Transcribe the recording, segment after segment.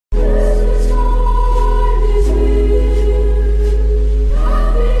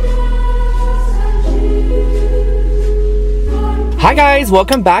Hi guys,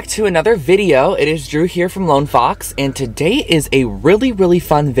 welcome back to another video. It is Drew here from Lone Fox, and today is a really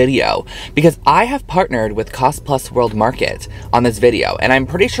fun video because I have partnered with Cost Plus World Market on this video, and I'm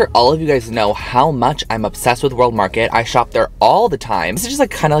pretty sure all of you guys know how much I'm obsessed with World Market. I shop there all the time. This is just like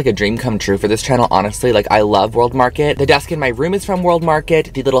kind of like a dream come true for this channel, honestly. Like, I love World Market. The desk in my room is from World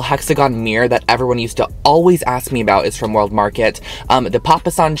Market. The little hexagon mirror that everyone used to always ask me about is from World Market. The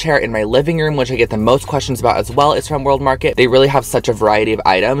Papasan chair in my living room, which I get the most questions about as well, is from World Market. They really have such a variety of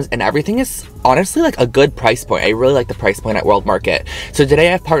items, and everything is honestly like a good price point. I really like the price point at World Market. So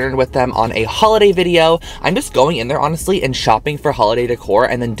today I've partnered with them on a holiday video. I'm just going in there honestly and shopping for holiday decor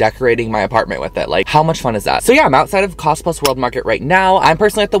and then decorating my apartment with it. Like, how much fun is that? So yeah, I'm outside of Cost Plus World Market right now. I'm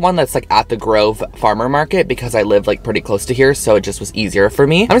personally at the one that's like at the Grove Farmer Market because I live like pretty close to here, so it just was easier for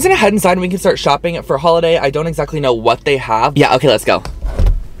me. I'm just gonna head inside and we can start shopping for holiday. I don't exactly know what they have. Yeah, okay, let's go.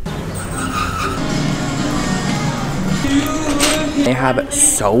 They have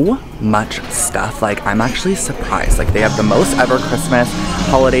so much stuff. Like, I'm actually surprised. Like, they have the most ever Christmas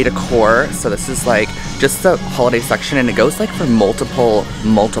holiday decor. So this is like just the holiday section, and it goes like for multiple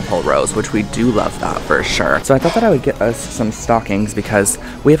rows, which we do love that for sure. So I thought that I would get us some stockings because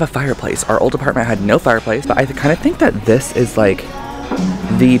we have a fireplace. Our old apartment had no fireplace, but I kind of think that this is like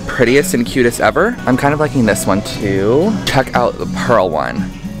the prettiest and cutest ever. I'm kind of liking this one too. Check out the pearl one.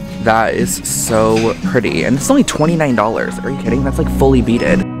 That is so pretty, and it's only $29. Are you kidding? That's like fully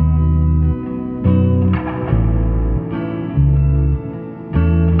beaded.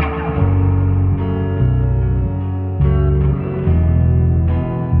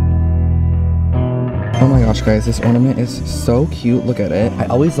 Oh my gosh, guys, this ornament is so cute. Look at it. I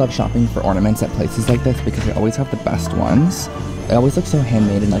always love shopping for ornaments at places like this because they always have the best ones. It always looks so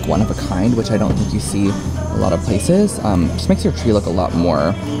handmade and like one of a kind, which I don't think you see a lot of places. Just makes your tree look a lot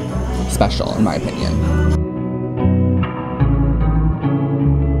more special, in my opinion.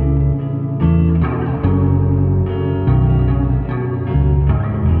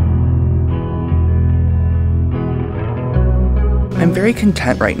 I'm very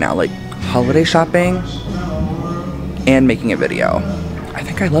content right now, like holiday shopping and making a video. I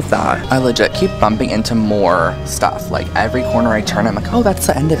think I love that. I legit keep bumping into more stuff. Like, every corner I turn, I'm like, oh, that's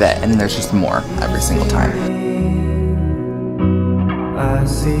the end of it. And then there's just more every single time. I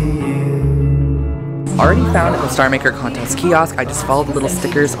see you. Already found the Star Maker contest kiosk. I just followed the little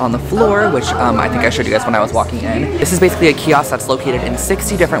stickers on the floor, which I think I showed you guys when I was walking in. This is basically a kiosk that's located in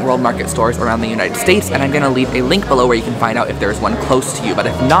 60 different World Market stores around the United States, and I'm gonna leave a link below where you can find out if there's one close to you. But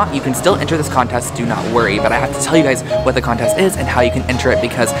if not, you can still enter this contest, do not worry. But I have to tell you guys what the contest is and how you can enter it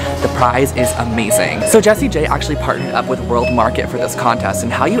because the prize is amazing. So Jessie J actually partnered up with World Market for this contest,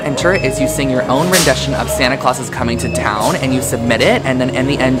 and how you enter it is you sing your own rendition of Santa Claus is Coming to Town, and you submit it, and then in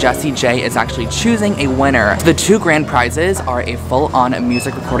the end, Jessie J is actually choosing a winner. The two grand prizes are a full-on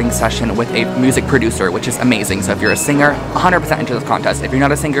music recording session with a music producer, which is amazing. So if you're a singer, 100% enter this contest. If you're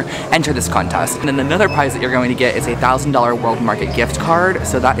not a singer, enter this contest. And then another prize that you're going to get is a $1,000 World Market gift card.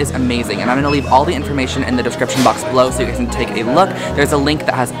 So that is amazing. And I'm going to leave all the information in the description box below so you guys can take a look. There's a link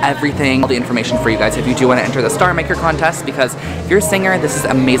that has everything, all the information for you guys if you do want to enter the Star Maker contest, because if you're a singer, this is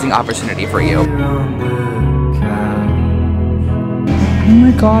an amazing opportunity for you. Oh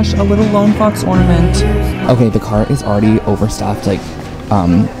my gosh, a little Lone Fox ornament. Okay, the cart is already overstuffed, like,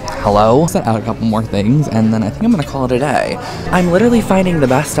 hello? I'll set out a couple more things, and then I think I'm gonna call it a day. I'm literally finding the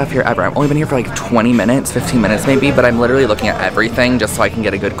best stuff here ever. I've only been here for like 20 minutes, 15 minutes maybe, but I'm literally looking at everything just so I can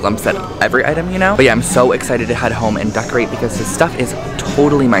get a good glimpse at every item, you know? But yeah, I'm so excited to head home and decorate because this stuff is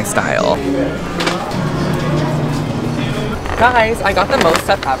totally my style. Guys, I got the most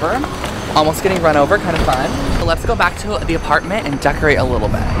stuff ever. Almost getting run over, kind of fun. So let's go back to the apartment and decorate a little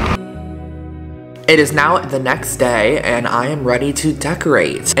bit. It is now the next day and I am ready to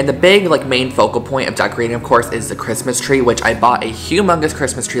decorate. And the big like main focal point of decorating, of course, is the Christmas tree, which I bought a humongous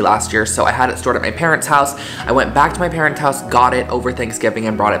Christmas tree last year, so I had it stored at my parents' house. I went back to my parents' house, got it over Thanksgiving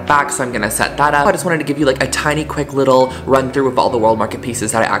and brought it back, so I'm gonna set that up. I just wanted to give you like a tiny quick little run through of all the World Market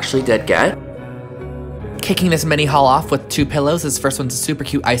pieces that I actually did get. Kicking this mini haul off with two pillows. This first one's a super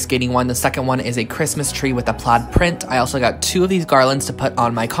cute ice skating one. The second one is a Christmas tree with a plaid print. I also got two of these garlands to put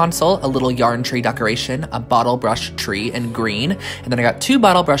on my console, a little yarn tree decoration, a bottle brush tree in green, and then I got two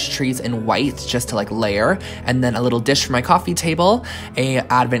bottle brush trees in white just to like layer, and then a little dish for my coffee table, a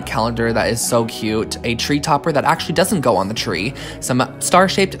advent calendar that is so cute, a tree topper that actually doesn't go on the tree, some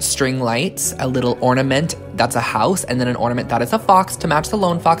star-shaped string lights, a little ornament that's a house, and then an ornament that is a fox to match the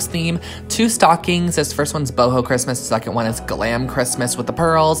lone fox theme. 2 stockings. This first one's boho Christmas. The second one is glam Christmas with the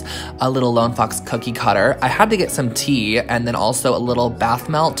pearls. A little lone fox cookie cutter. I had to get some tea and then also a little bath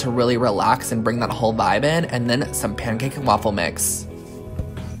melt to really relax and bring that whole vibe in, and then some pancake and waffle mix.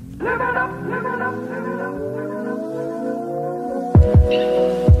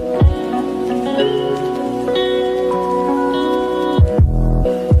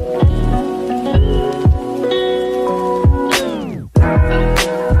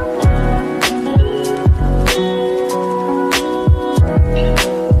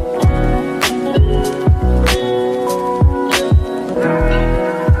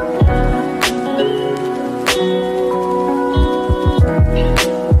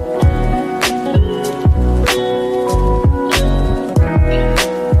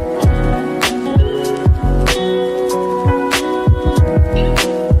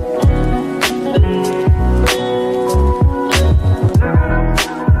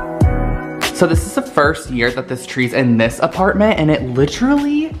 So this is the first year that this tree's in this apartment, and it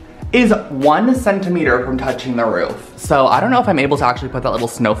literally is 1 centimeter from touching the roof. So I don't know if I'm able to actually put that little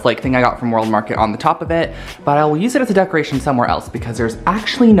snowflake thing I got from World Market on the top of it, but I will use it as a decoration somewhere else because there's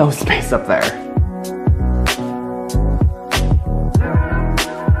actually no space up there.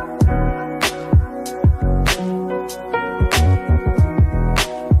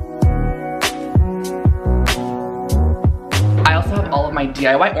 My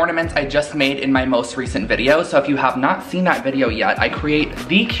DIY ornaments I just made in my most recent video. So if you have not seen that video yet, I create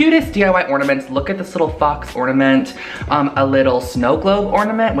the cutest DIY ornaments. Look at this little fox ornament, a little snow globe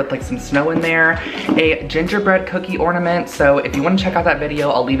ornament with like some snow in there, a gingerbread cookie ornament. So if you want to check out that video,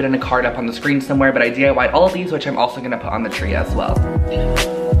 I'll leave it in a card up on the screen somewhere, but I DIY'd all of these, which I'm also gonna put on the tree as well.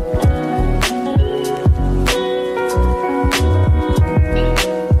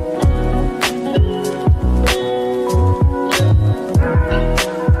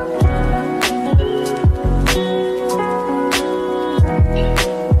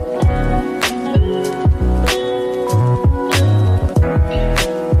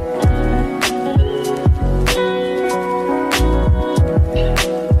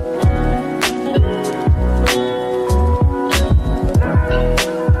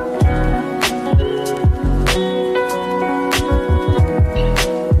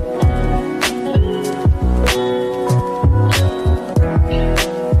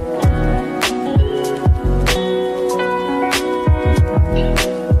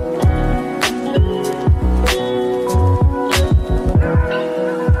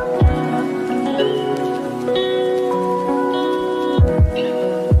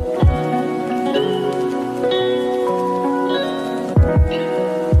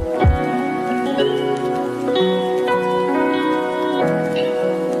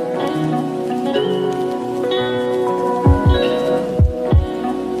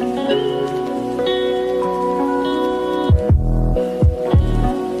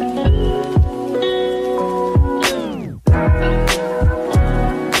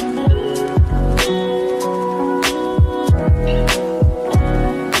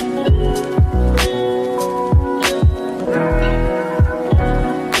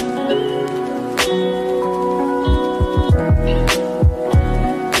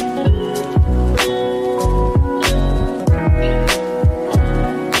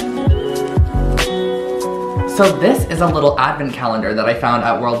 So this is a little advent calendar that I found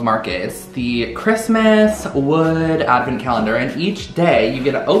at World Market. It's the Christmas wood advent calendar, and each day you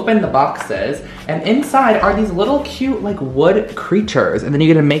get to open the boxes, and inside are these little cute like wood creatures, and then you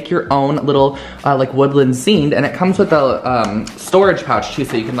get to make your own little like woodland scene, and it comes with a storage pouch too,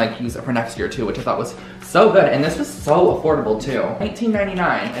 so you can like use it for next year too, which I thought was so good, and this was so affordable too. $19.99,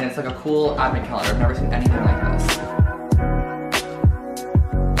 and it's like a cool advent calendar. I've never seen anything like this.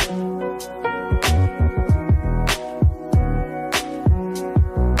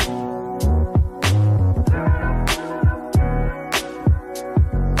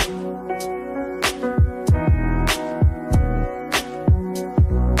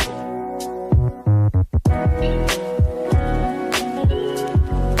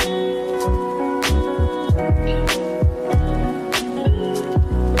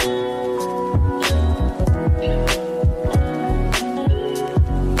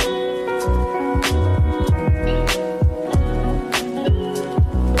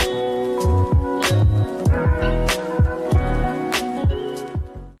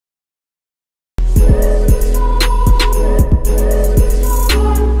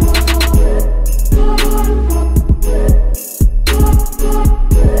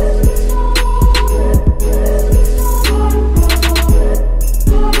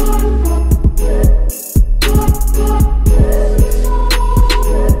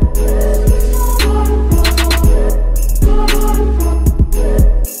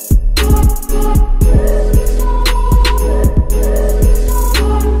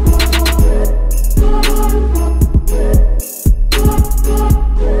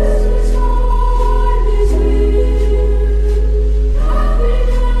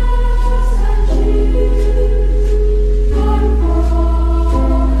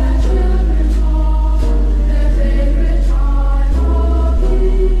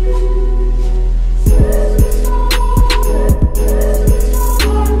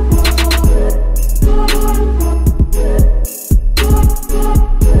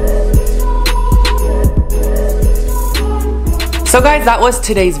 So guys, that was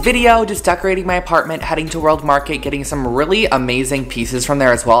today's video, just decorating my apartment, heading to World Market, getting some really amazing pieces from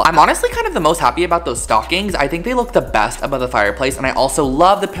there as well. I'm honestly kind of the most happy about those stockings. I think they look the best above the fireplace, and I also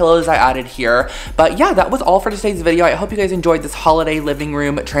love the pillows I added here. But yeah, that was all for today's video. I hope you guys enjoyed this holiday living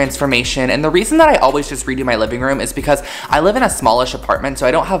room transformation. And the reason that I always just redo my living room is because I live in a smallish apartment, so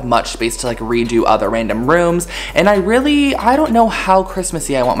I don't have much space to like redo other random rooms. And I don't know how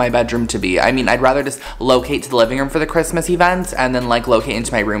Christmassy I want my bedroom to be. I mean, I'd rather just locate to the living room for the Christmas events and then like locate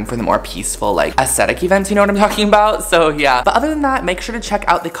into my room for the more peaceful like aesthetic events, you know what I'm talking about? So yeah, but other than that, make sure to check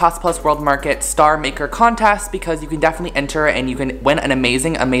out the Cost Plus World Market Star Maker contest because you can definitely enter and you can win an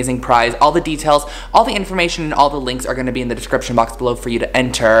amazing prize. All the details, all the information, and all the links are going to be in the description box below for you to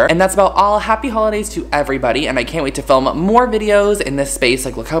enter. And that's about all. Happy holidays to everybody, and I can't wait to film more videos in this space.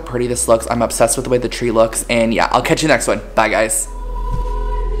 Like, look how pretty this looks. I'm obsessed with the way the tree looks, and yeah, I'll catch you next one. Bye guys.